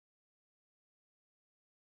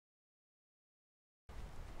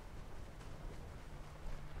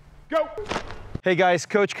Go. Hey guys,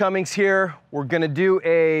 Coach Cummings here. We're gonna do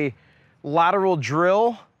a lateral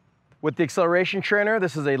drill with the acceleration trainer.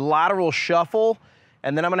 This is a lateral shuffle,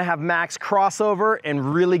 and then I'm gonna have Max crossover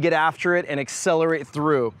and really get after it and accelerate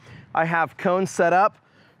through. I have cones set up,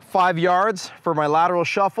 5 yards for my lateral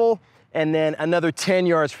shuffle, and then another 10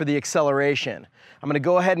 yards for the acceleration. I'm gonna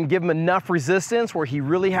go ahead and give him enough resistance where he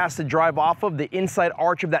really has to drive off of the inside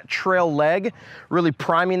arch of that trail leg, really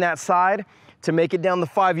priming that side to make it down the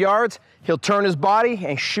 5 yards. He'll turn his body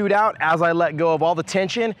and shoot out as I let go of all the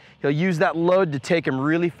tension. He'll use that load to take him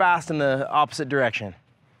really fast in the opposite direction.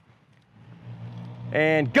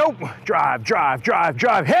 And go, drive, drive, drive,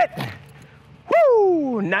 drive, hit.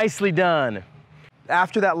 Woo, nicely done.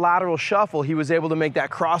 After that lateral shuffle, he was able to make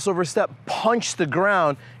that crossover step, punch the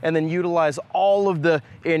ground, and then utilize all of the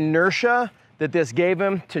inertia that this gave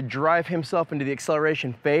him to drive himself into the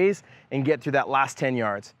acceleration phase and get through that last 10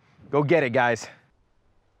 yards. Go get it, guys.